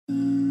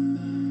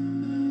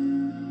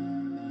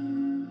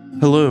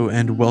Hello,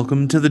 and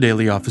welcome to the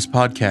Daily Office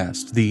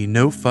Podcast, the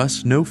No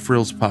Fuss, No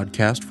Frills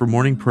podcast for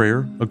morning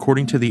prayer,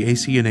 according to the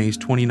ACNA's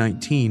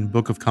 2019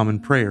 Book of Common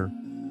Prayer.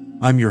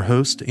 I'm your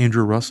host,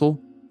 Andrew Russell,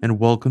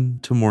 and welcome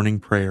to morning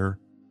prayer.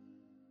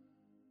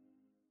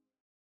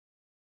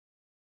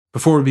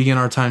 Before we begin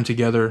our time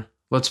together,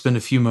 let's spend a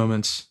few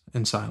moments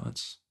in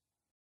silence.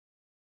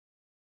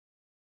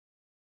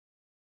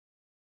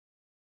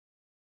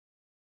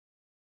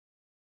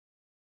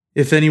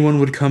 If anyone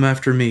would come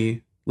after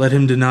me, let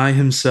him deny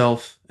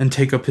himself and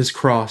take up his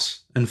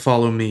cross and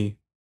follow me.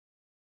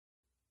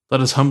 Let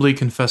us humbly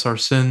confess our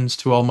sins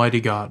to Almighty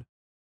God.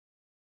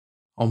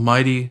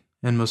 Almighty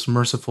and most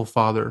merciful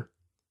Father,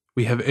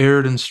 we have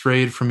erred and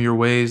strayed from your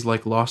ways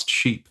like lost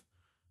sheep.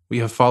 We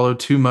have followed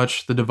too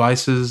much the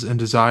devices and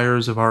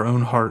desires of our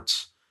own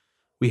hearts.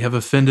 We have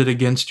offended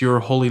against your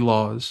holy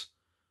laws.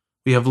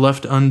 We have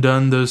left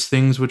undone those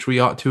things which we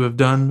ought to have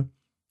done,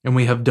 and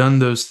we have done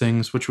those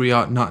things which we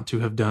ought not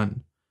to have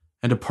done.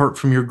 And apart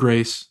from your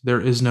grace,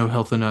 there is no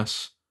health in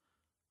us.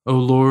 O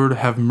Lord,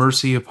 have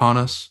mercy upon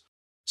us.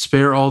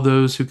 Spare all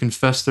those who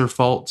confess their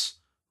faults.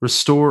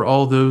 Restore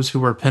all those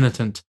who are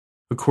penitent,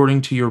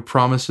 according to your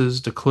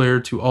promises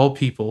declared to all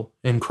people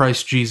in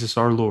Christ Jesus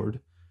our Lord.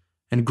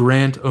 And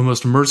grant, O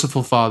most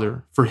merciful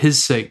Father, for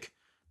his sake,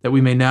 that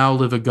we may now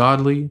live a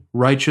godly,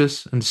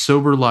 righteous, and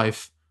sober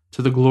life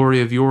to the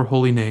glory of your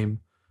holy name.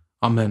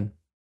 Amen.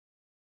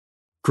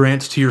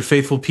 Grant to your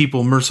faithful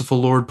people,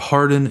 merciful Lord,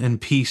 pardon and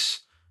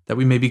peace, that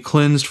we may be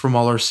cleansed from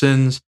all our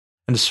sins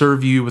and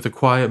serve you with a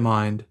quiet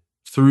mind,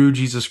 through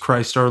Jesus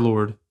Christ our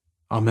Lord.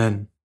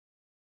 Amen.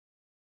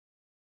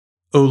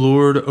 O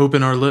Lord,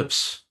 open our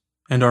lips,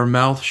 and our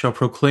mouth shall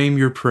proclaim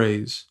your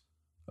praise.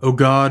 O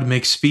God,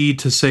 make speed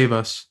to save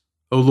us.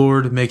 O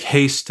Lord, make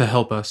haste to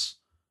help us.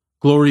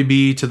 Glory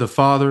be to the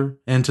Father,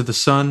 and to the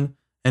Son,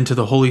 and to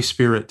the Holy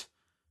Spirit,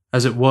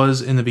 as it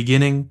was in the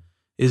beginning,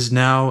 is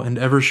now, and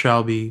ever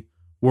shall be,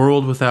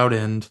 world without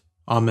end.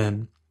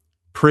 Amen.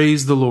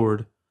 Praise the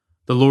Lord.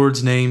 The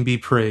Lord's name be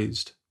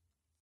praised.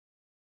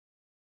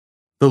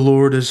 The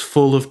Lord is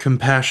full of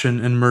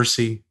compassion and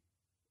mercy.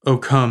 O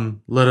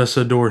come, let us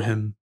adore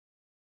him.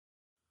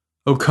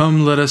 O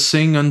come, let us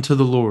sing unto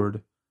the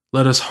Lord.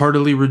 Let us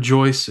heartily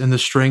rejoice in the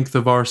strength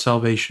of our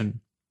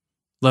salvation.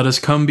 Let us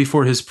come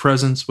before his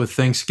presence with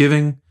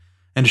thanksgiving,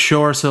 and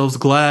show ourselves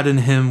glad in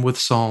him with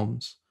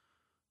psalms.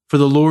 For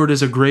the Lord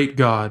is a great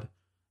God,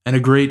 and a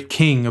great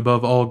King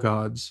above all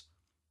gods.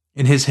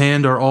 In his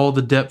hand are all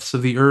the depths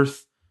of the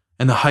earth,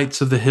 and the heights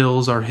of the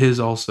hills are his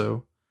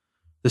also.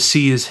 The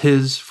sea is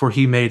his, for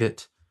he made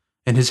it,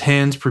 and his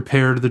hands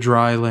prepared the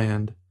dry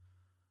land.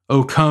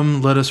 O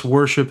come, let us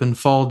worship and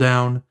fall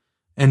down,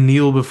 and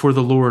kneel before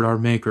the Lord our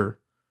Maker.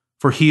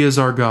 For he is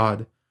our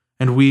God,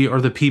 and we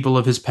are the people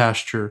of his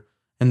pasture,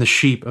 and the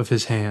sheep of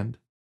his hand.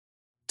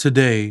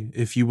 Today,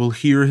 if you will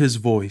hear his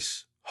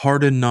voice,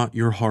 harden not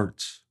your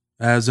hearts,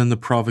 as in the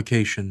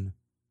provocation,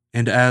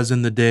 and as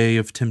in the day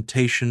of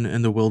temptation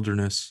in the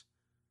wilderness,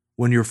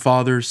 when your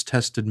fathers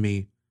tested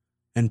me,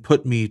 and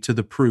put me to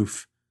the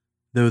proof,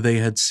 though they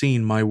had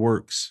seen my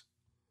works.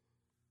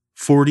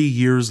 40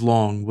 years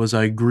long was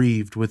I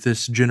grieved with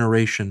this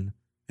generation,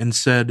 and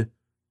said,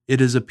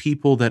 It is a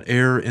people that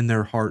err in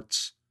their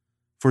hearts,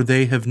 for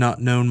they have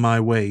not known my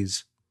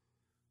ways,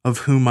 of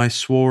whom I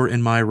swore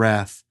in my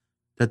wrath,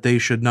 that they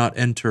should not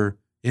enter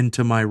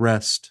into my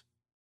rest.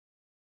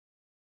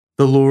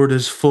 The Lord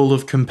is full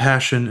of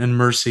compassion and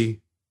mercy.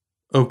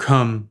 O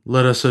come,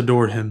 let us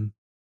adore him.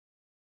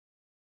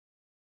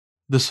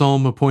 The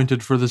psalm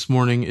appointed for this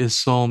morning is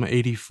Psalm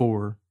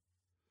 84.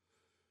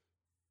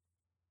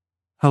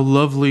 How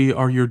lovely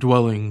are your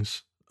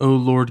dwellings, O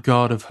Lord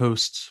God of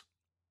hosts!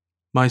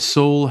 My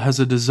soul has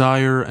a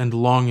desire and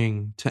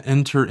longing to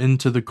enter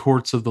into the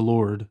courts of the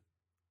Lord.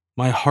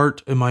 My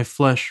heart and my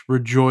flesh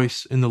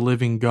rejoice in the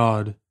living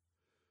God.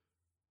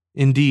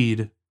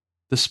 Indeed,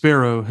 the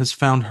sparrow has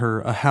found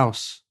her a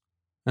house,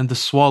 and the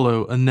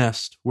swallow a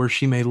nest where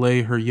she may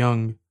lay her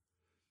young.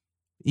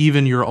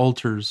 Even your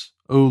altars,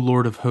 O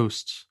Lord of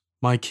hosts,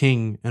 my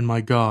King and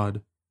my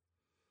God.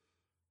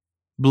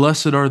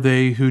 Blessed are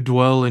they who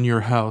dwell in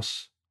your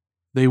house.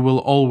 They will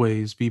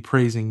always be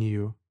praising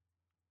you.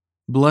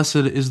 Blessed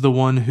is the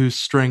one whose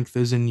strength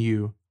is in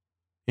you,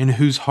 in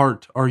whose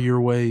heart are your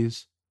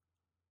ways,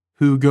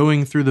 who,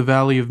 going through the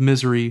valley of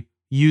misery,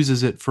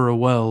 uses it for a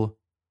well.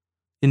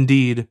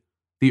 Indeed,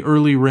 the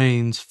early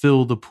rains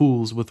fill the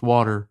pools with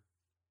water.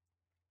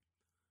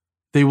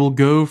 They will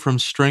go from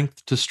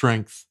strength to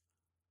strength,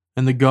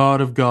 and the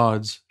God of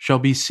gods shall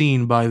be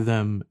seen by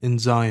them in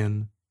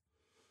Zion.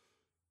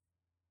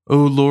 O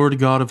Lord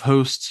God of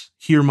hosts,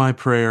 hear my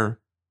prayer.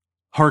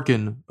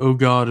 Hearken, O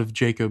God of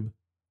Jacob.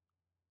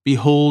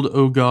 Behold,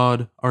 O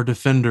God, our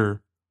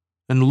defender,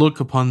 and look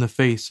upon the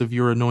face of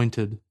your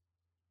anointed.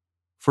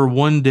 For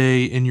one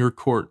day in your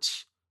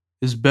courts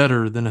is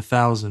better than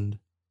 1,000.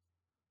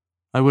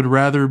 I would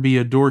rather be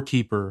a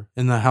doorkeeper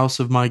in the house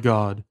of my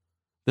God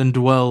than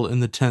dwell in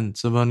the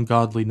tents of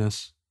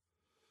ungodliness.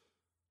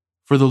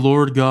 For the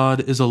Lord God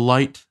is a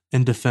light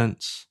and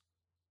defense.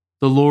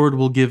 The Lord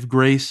will give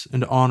grace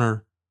and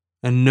honor.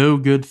 and no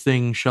good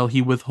thing shall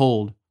he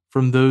withhold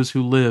from those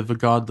who live a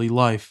godly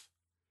life.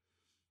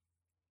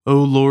 O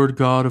Lord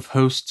God of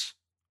hosts,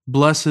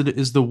 blessed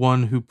is the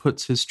one who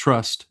puts his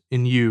trust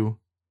in you.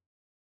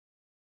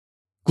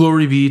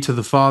 Glory be to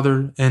the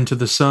Father, and to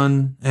the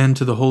Son, and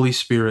to the Holy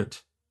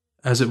Spirit,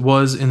 as it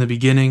was in the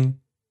beginning,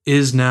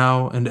 is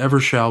now, and ever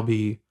shall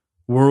be,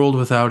 world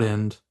without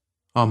end.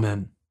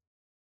 Amen.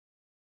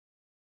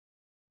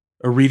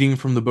 A reading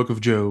from the book of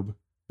Job,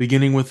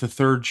 beginning with the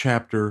 3rd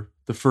chapter,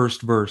 the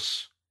 1st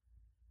verse.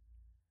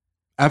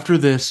 After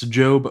this,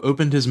 Job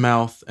opened his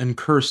mouth and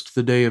cursed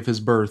the day of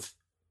his birth.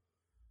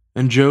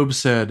 And Job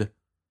said,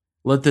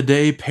 Let the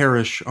day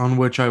perish on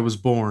which I was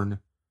born,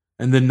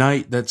 and the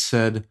night that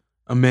said,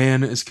 A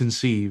man is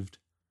conceived.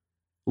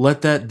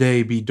 Let that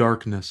day be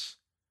darkness.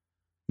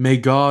 May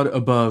God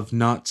above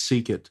not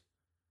seek it,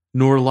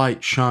 nor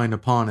light shine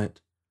upon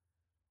it.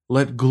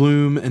 Let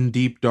gloom and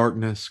deep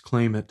darkness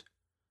claim it.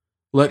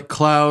 Let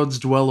clouds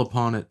dwell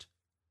upon it.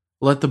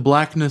 Let the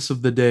blackness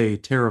of the day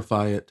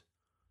terrify it.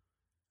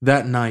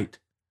 That night,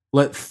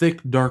 let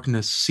thick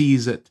darkness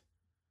seize it.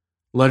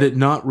 Let it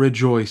not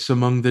rejoice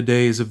among the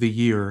days of the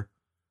year.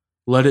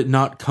 Let it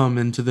not come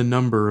into the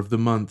number of the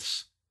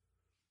months.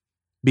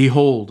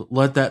 Behold,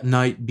 let that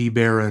night be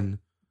barren.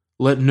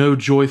 Let no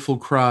joyful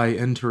cry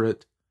enter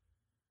it.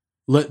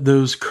 Let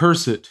those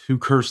curse it who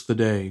curse the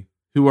day,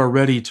 who are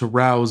ready to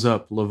rouse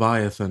up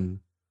Leviathan.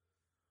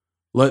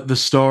 Let the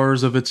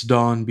stars of its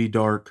dawn be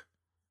dark.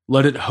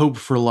 Let it hope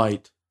for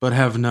light, but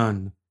have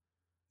none,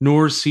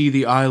 nor see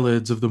the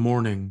eyelids of the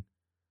morning,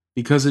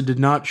 because it did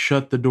not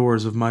shut the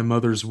doors of my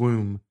mother's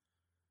womb,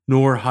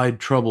 nor hide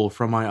trouble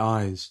from my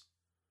eyes.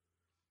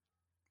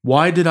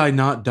 Why did I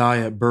not die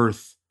at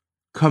birth,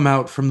 come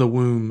out from the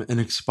womb and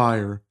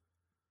expire?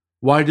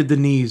 Why did the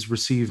knees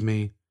receive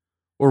me,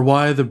 or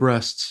why the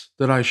breasts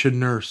that I should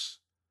nurse?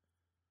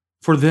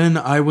 For then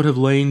I would have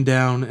lain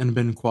down and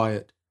been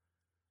quiet.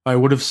 I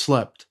would have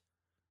slept.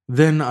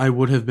 Then I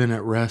would have been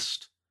at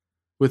rest,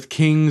 with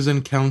kings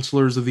and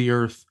counselors of the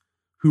earth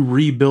who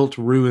rebuilt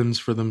ruins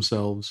for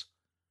themselves,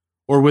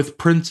 or with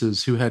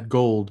princes who had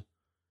gold,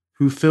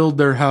 who filled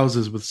their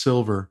houses with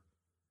silver.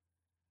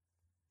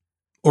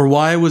 Or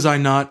why was I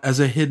not as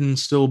a hidden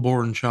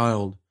stillborn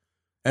child,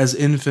 as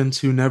infants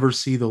who never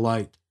see the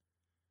light?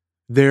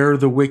 There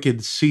the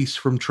wicked cease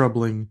from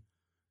troubling,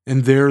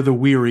 and there the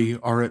weary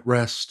are at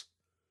rest.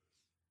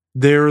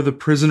 There the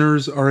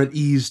prisoners are at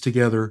ease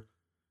together.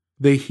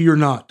 They hear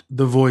not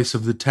the voice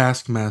of the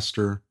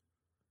taskmaster.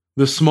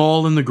 The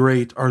small and the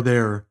great are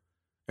there,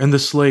 and the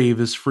slave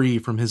is free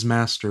from his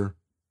master.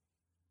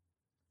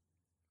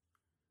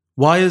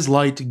 Why is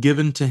light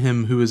given to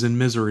him who is in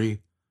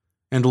misery,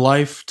 and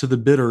life to the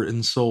bitter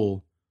in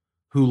soul,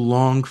 who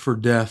long for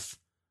death,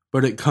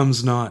 but it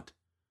comes not,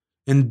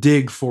 and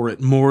dig for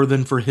it more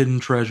than for hidden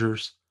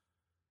treasures,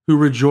 who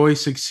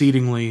rejoice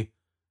exceedingly,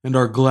 and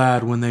are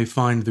glad when they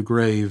find the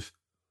grave?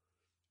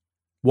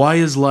 Why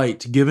is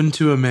light given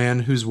to a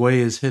man whose way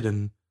is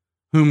hidden,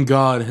 whom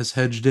God has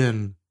hedged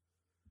in?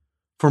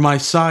 For my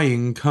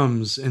sighing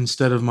comes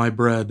instead of my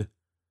bread,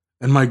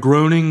 and my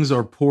groanings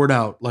are poured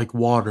out like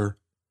water.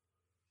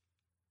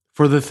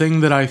 For the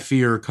thing that I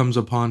fear comes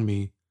upon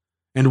me,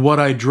 and what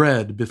I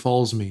dread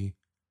befalls me.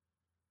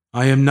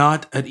 I am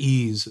not at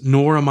ease,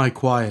 nor am I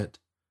quiet.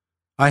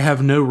 I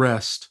have no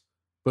rest,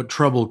 but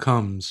trouble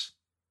comes.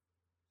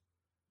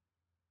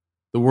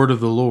 The word of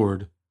the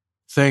Lord.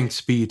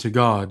 Thanks be to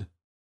God.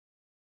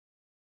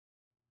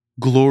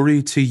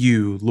 Glory to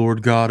you,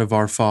 Lord God of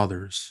our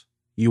fathers.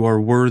 You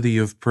are worthy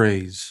of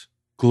praise.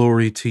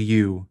 Glory to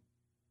you.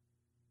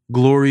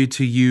 Glory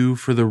to you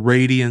for the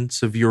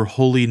radiance of your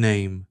holy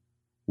name.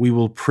 We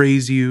will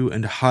praise you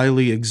and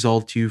highly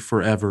exalt you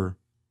forever.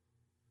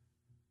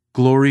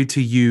 Glory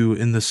to you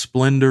in the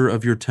splendor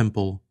of your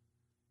temple.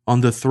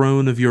 On the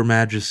throne of your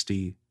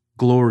majesty,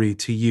 glory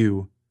to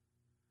you.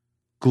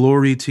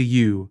 Glory to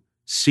you,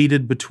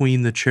 seated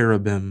between the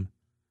cherubim.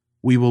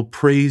 We will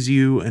praise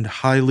you and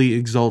highly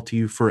exalt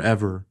you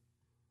forever.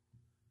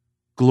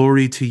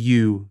 Glory to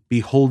you,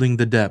 beholding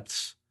the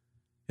depths.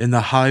 In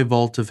the high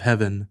vault of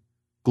heaven,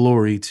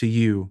 glory to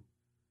you.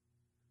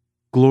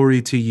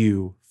 Glory to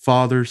you,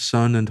 Father,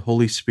 Son, and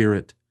Holy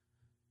Spirit.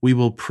 We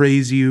will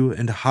praise you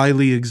and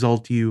highly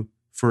exalt you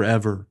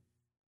forever.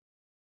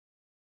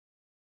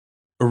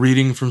 A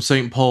reading from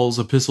St. Paul's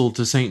Epistle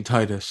to St.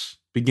 Titus,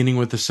 beginning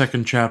with the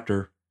 2nd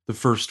chapter, the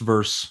 1st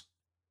verse.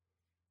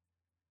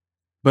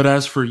 But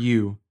as for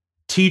you,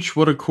 teach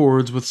what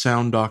accords with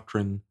sound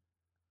doctrine.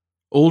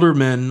 Older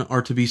men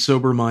are to be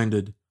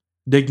sober-minded,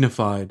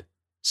 dignified,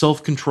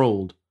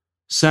 self-controlled,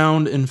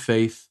 sound in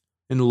faith,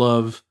 in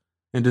love,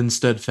 and in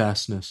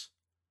steadfastness.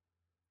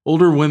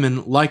 Older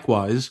women,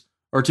 likewise,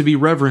 are to be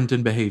reverent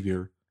in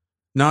behavior,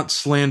 not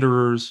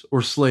slanderers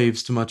or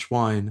slaves to much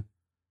wine.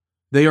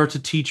 They are to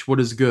teach what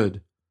is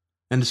good,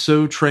 and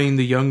so train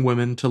the young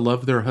women to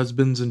love their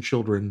husbands and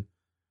children,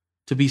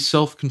 to be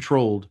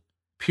self-controlled,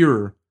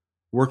 pure,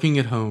 working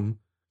at home,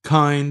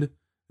 kind,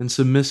 and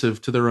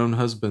submissive to their own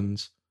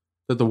husbands,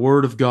 that the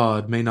word of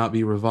God may not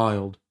be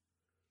reviled.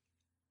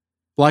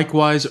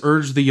 Likewise,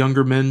 urge the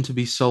younger men to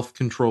be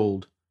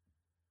self-controlled.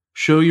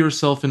 Show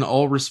yourself in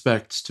all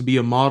respects to be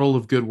a model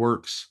of good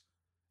works,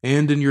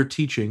 and in your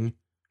teaching,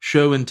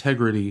 show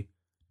integrity,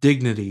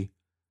 dignity,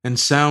 and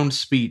sound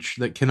speech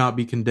that cannot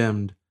be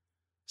condemned,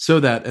 so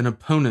that an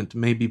opponent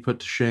may be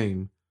put to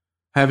shame,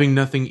 having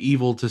nothing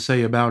evil to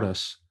say about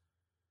us.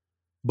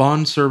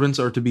 Bondservants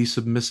are to be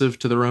submissive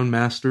to their own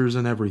masters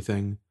in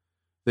everything.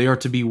 They are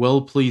to be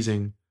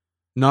well-pleasing,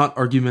 not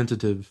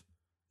argumentative,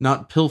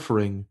 not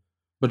pilfering,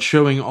 but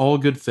showing all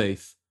good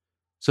faith,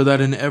 so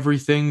that in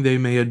everything they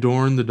may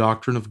adorn the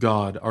doctrine of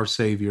God our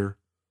Savior.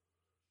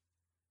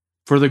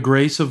 For the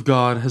grace of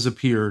God has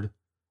appeared,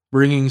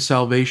 bringing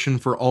salvation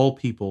for all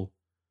people,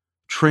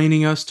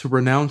 training us to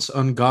renounce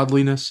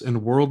ungodliness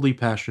and worldly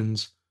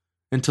passions,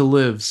 and to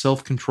live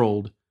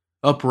self-controlled,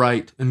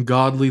 upright, and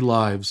godly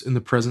lives in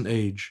the present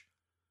age,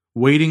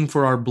 waiting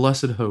for our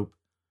blessed hope,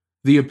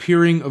 the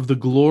appearing of the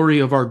glory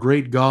of our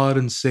great God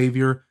and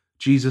Savior,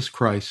 Jesus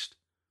Christ,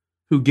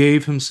 who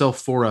gave himself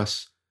for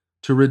us,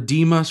 to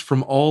redeem us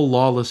from all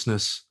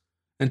lawlessness,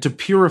 and to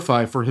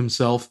purify for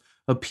himself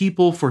a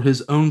people for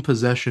his own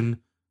possession,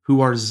 who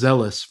are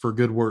zealous for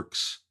good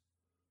works.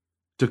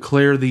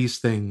 Declare these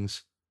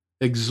things,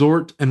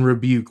 exhort and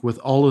rebuke with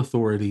all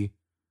authority.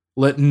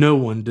 Let no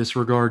one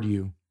disregard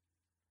you.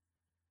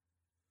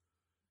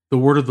 The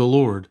word of the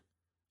Lord.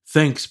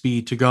 Thanks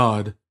be to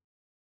God.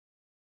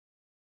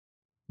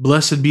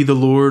 Blessed be the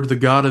Lord, the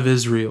God of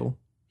Israel.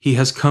 He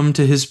has come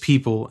to his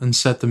people and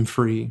set them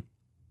free.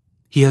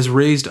 He has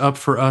raised up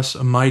for us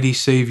a mighty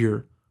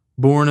Savior,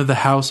 born of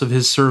the house of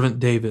his servant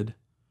David.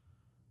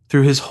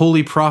 Through his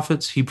holy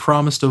prophets he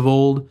promised of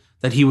old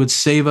that he would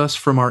save us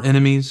from our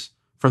enemies,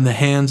 from the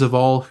hands of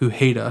all who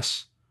hate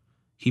us.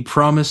 He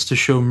promised to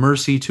show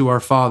mercy to our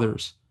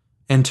fathers,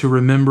 and to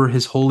remember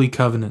his holy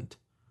covenant.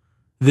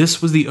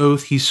 This was the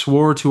oath he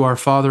swore to our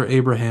father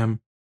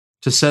Abraham,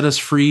 to set us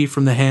free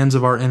from the hands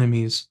of our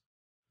enemies,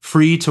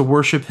 free to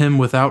worship him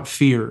without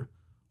fear,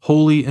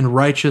 holy and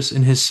righteous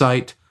in his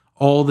sight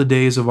all the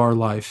days of our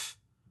life.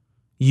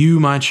 You,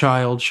 my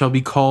child, shall be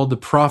called the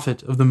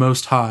prophet of the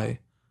Most High,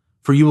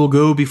 for you will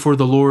go before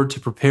the Lord to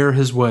prepare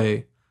his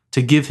way,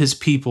 to give his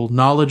people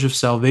knowledge of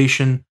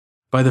salvation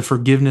by the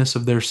forgiveness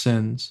of their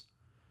sins.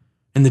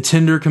 In the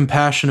tender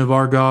compassion of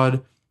our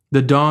God,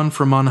 the dawn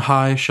from on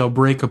high shall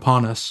break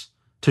upon us,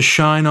 to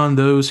shine on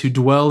those who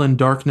dwell in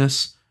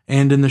darkness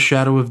and in the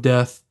shadow of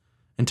death,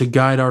 and to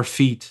guide our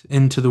feet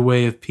into the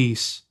way of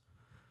peace.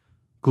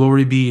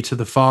 Glory be to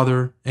the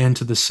Father, and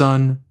to the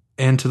Son,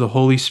 and to the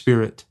Holy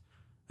Spirit,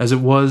 as it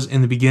was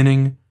in the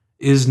beginning,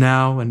 is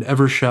now, and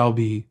ever shall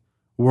be,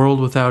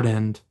 world without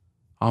end.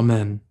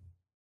 Amen.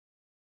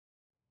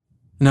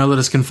 Now let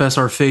us confess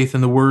our faith in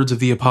the words of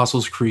the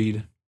Apostles'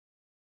 Creed.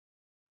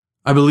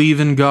 I believe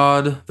in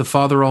God, the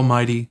Father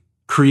Almighty,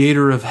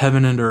 creator of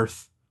heaven and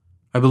earth.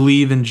 I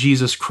believe in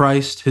Jesus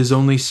Christ, his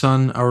only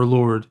Son, our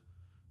Lord.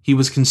 He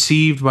was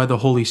conceived by the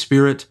Holy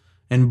Spirit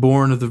and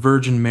born of the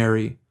Virgin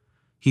Mary.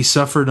 He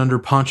suffered under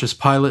Pontius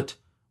Pilate,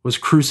 was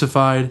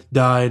crucified,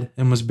 died,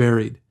 and was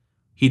buried.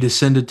 He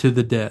descended to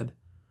the dead.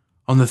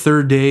 On the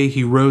third day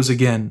he rose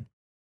again.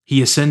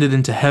 He ascended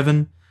into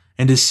heaven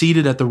and is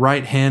seated at the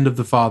right hand of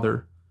the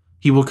Father.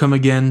 He will come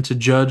again to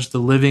judge the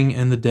living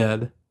and the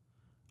dead.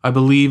 I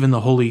believe in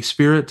the Holy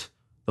Spirit,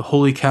 the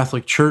Holy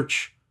Catholic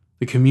Church,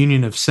 the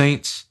communion of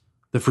saints,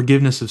 the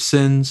forgiveness of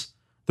sins,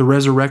 the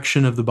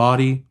resurrection of the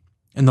body,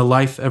 and the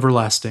life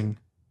everlasting.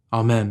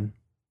 Amen.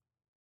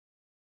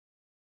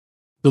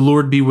 The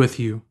Lord be with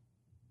you,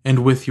 and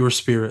with your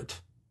spirit.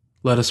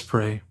 Let us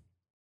pray.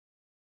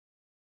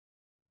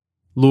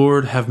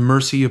 Lord, have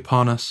mercy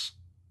upon us.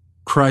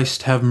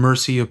 Christ, have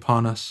mercy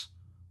upon us.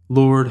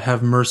 Lord,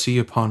 have mercy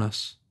upon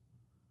us.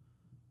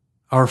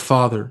 Our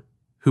Father,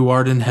 who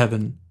art in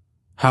heaven,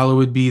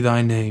 hallowed be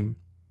thy name.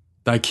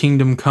 Thy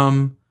kingdom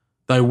come,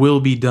 thy will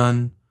be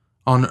done,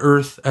 on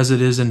earth as it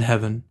is in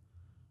heaven.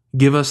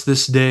 Give us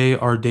this day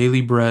our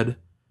daily bread,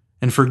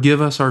 and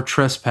forgive us our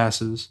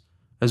trespasses,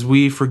 as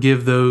we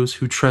forgive those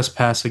who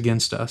trespass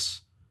against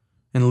us.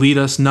 And lead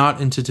us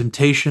not into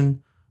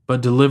temptation,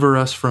 but deliver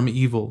us from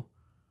evil.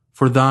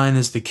 For thine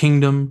is the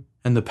kingdom,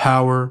 and the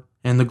power,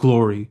 and the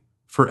glory,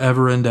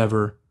 forever and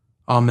ever.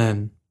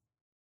 Amen.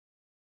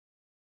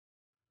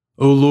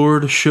 O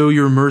Lord, show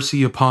your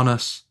mercy upon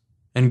us,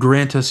 and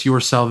grant us your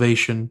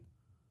salvation.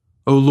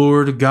 O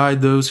Lord,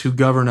 guide those who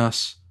govern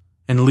us,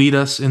 and lead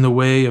us in the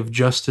way of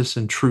justice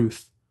and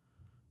truth.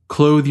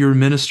 Clothe your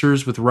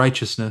ministers with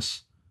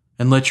righteousness,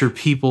 and let your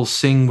people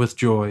sing with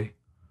joy.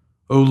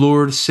 O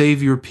Lord,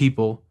 save your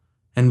people,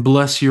 and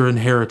bless your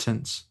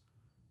inheritance.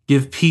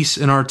 Give peace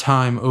in our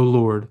time, O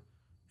Lord,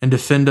 and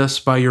defend us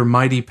by your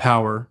mighty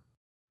power.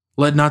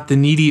 Let not the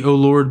needy, O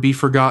Lord, be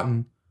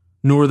forgotten,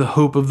 nor the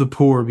hope of the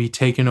poor be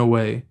taken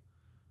away.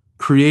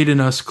 Create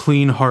in us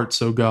clean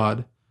hearts, O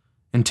God,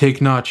 and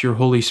take not your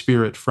Holy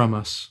Spirit from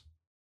us.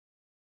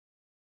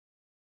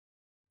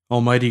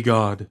 Almighty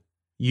God,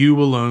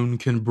 you alone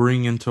can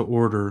bring into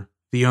order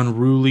the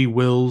unruly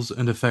wills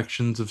and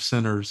affections of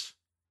sinners.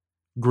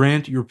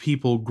 Grant your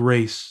people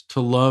grace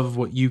to love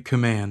what you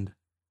command,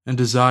 and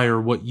desire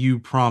what you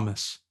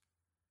promise,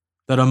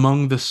 that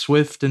among the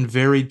swift and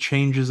varied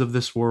changes of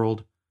this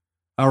world,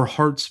 our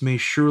hearts may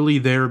surely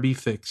there be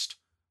fixed,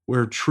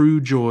 where true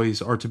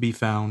joys are to be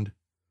found.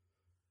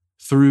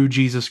 Through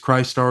Jesus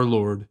Christ our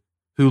Lord,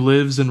 who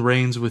lives and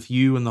reigns with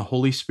you in the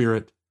Holy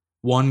Spirit,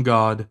 one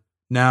God,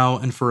 now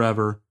and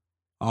forever.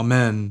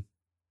 Amen.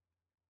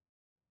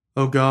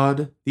 O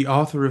God, the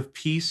author of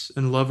peace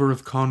and lover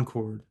of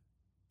concord,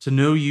 to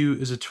know you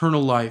is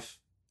eternal life,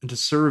 and to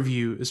serve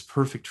you is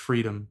perfect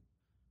freedom.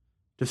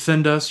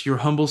 Defend us, your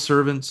humble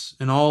servants,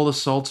 in all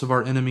assaults of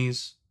our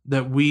enemies,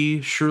 that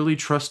we, surely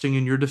trusting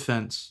in your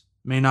defense,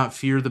 may not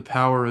fear the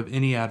power of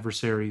any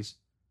adversaries,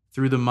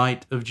 through the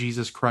might of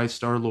Jesus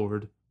Christ our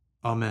Lord.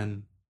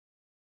 Amen.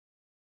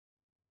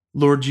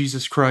 Lord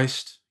Jesus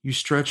Christ, you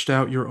stretched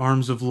out your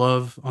arms of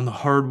love on the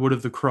hard wood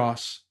of the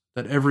cross,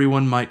 that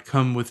everyone might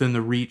come within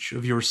the reach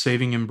of your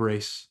saving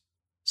embrace.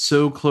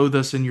 So clothe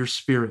us in your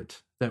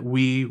Spirit, that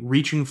we,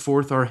 reaching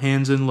forth our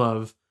hands in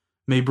love,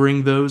 may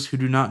bring those who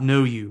do not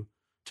know you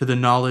to the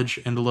knowledge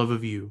and love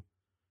of you,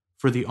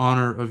 for the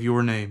honor of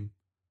your name.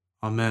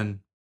 Amen.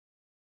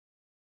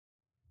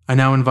 I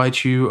now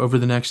invite you over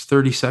the next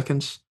 30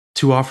 seconds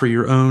to offer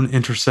your own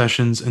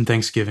intercessions and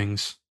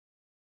thanksgivings.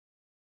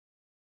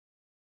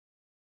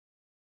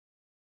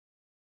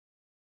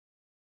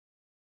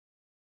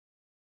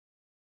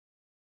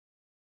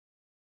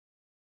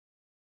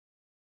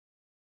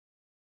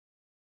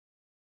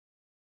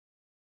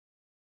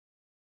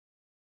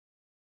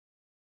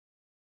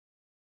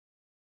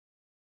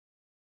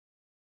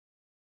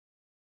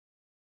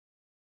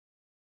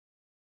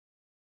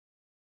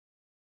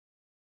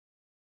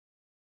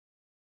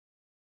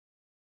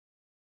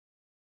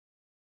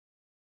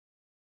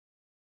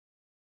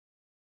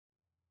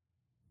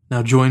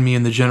 Now join me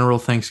in the general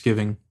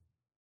thanksgiving.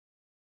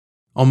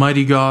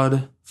 Almighty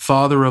God,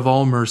 Father of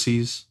all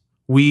mercies,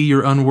 we,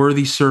 your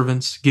unworthy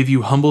servants, give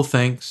you humble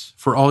thanks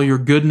for all your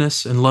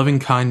goodness and loving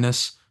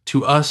kindness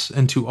to us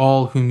and to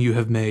all whom you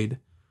have made.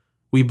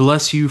 We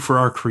bless you for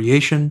our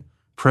creation,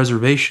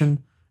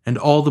 preservation, and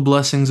all the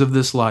blessings of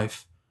this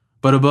life,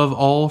 but above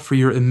all for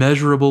your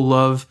immeasurable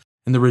love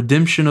and the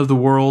redemption of the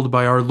world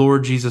by our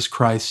Lord Jesus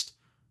Christ,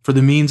 for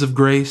the means of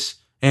grace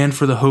and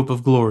for the hope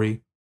of glory.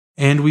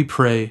 And we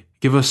pray,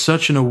 give us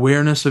such an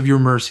awareness of your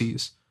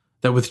mercies,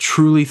 that with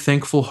truly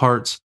thankful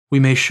hearts we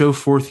may show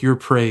forth your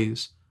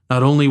praise,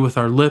 not only with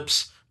our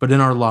lips, but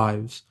in our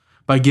lives,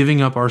 by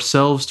giving up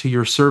ourselves to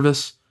your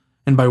service,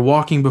 and by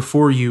walking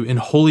before you in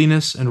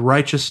holiness and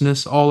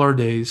righteousness all our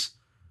days.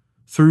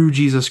 Through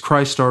Jesus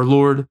Christ our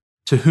Lord,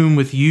 to whom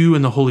with you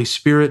and the Holy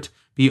Spirit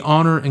be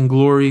honor and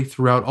glory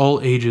throughout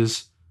all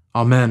ages.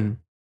 Amen.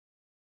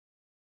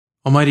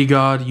 Almighty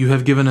God, you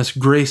have given us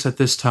grace at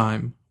this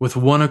time, with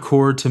one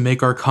accord to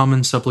make our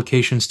common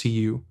supplications to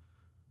you.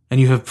 And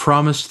you have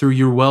promised through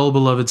your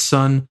well-beloved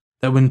Son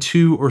that when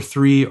 2 or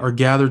 3 are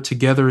gathered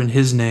together in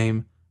his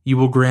name, you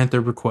will grant their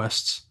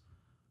requests.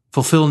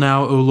 Fulfill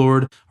now, O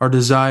Lord, our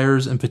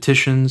desires and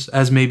petitions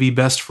as may be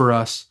best for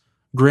us,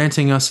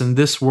 granting us in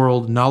this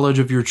world knowledge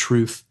of your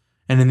truth,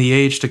 and in the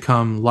age to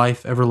come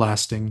life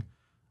everlasting.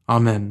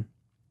 Amen.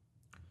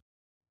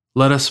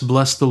 Let us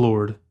bless the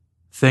Lord.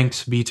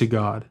 Thanks be to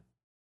God.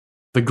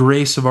 The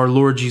grace of our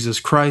Lord Jesus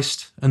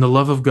Christ, and the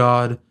love of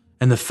God,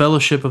 and the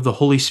fellowship of the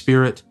Holy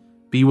Spirit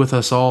be with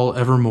us all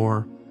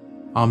evermore.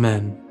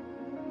 Amen.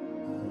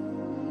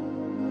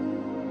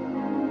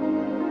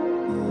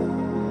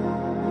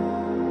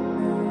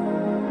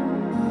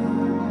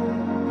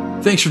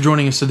 Thanks for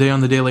joining us today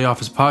on the Daily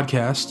Office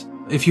Podcast.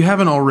 If you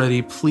haven't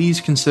already,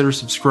 please consider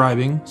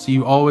subscribing so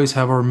you always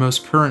have our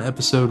most current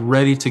episode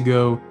ready to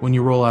go when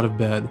you roll out of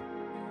bed.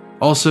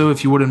 Also,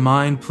 if you wouldn't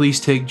mind,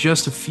 please take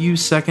just a few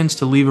seconds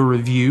to leave a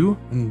review,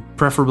 and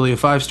preferably a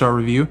 5-star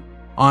review,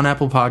 on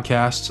Apple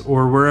Podcasts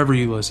or wherever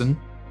you listen.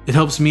 It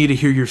helps me to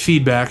hear your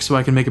feedback so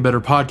I can make a better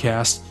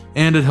podcast,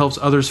 and it helps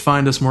others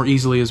find us more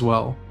easily as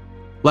well.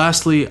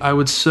 Lastly, I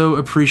would so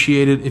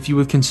appreciate it if you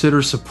would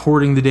consider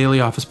supporting the Daily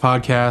Office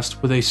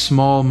Podcast with a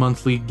small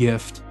monthly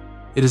gift.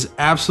 It is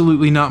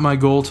absolutely not my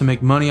goal to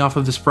make money off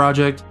of this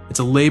project. It's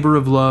a labor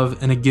of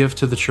love and a gift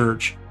to the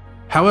church.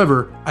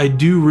 However, I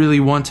do really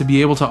want to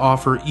be able to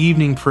offer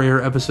evening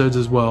prayer episodes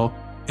as well,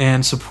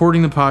 and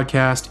supporting the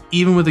podcast,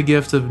 even with a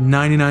gift of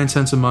 99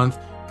 cents a month,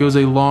 goes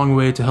a long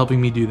way to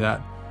helping me do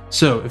that.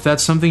 So, if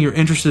that's something you're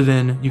interested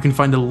in, you can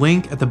find a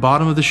link at the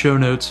bottom of the show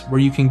notes where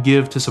you can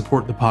give to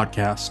support the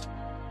podcast.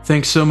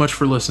 Thanks so much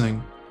for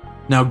listening.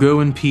 Now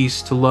go in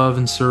peace to love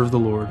and serve the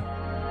Lord.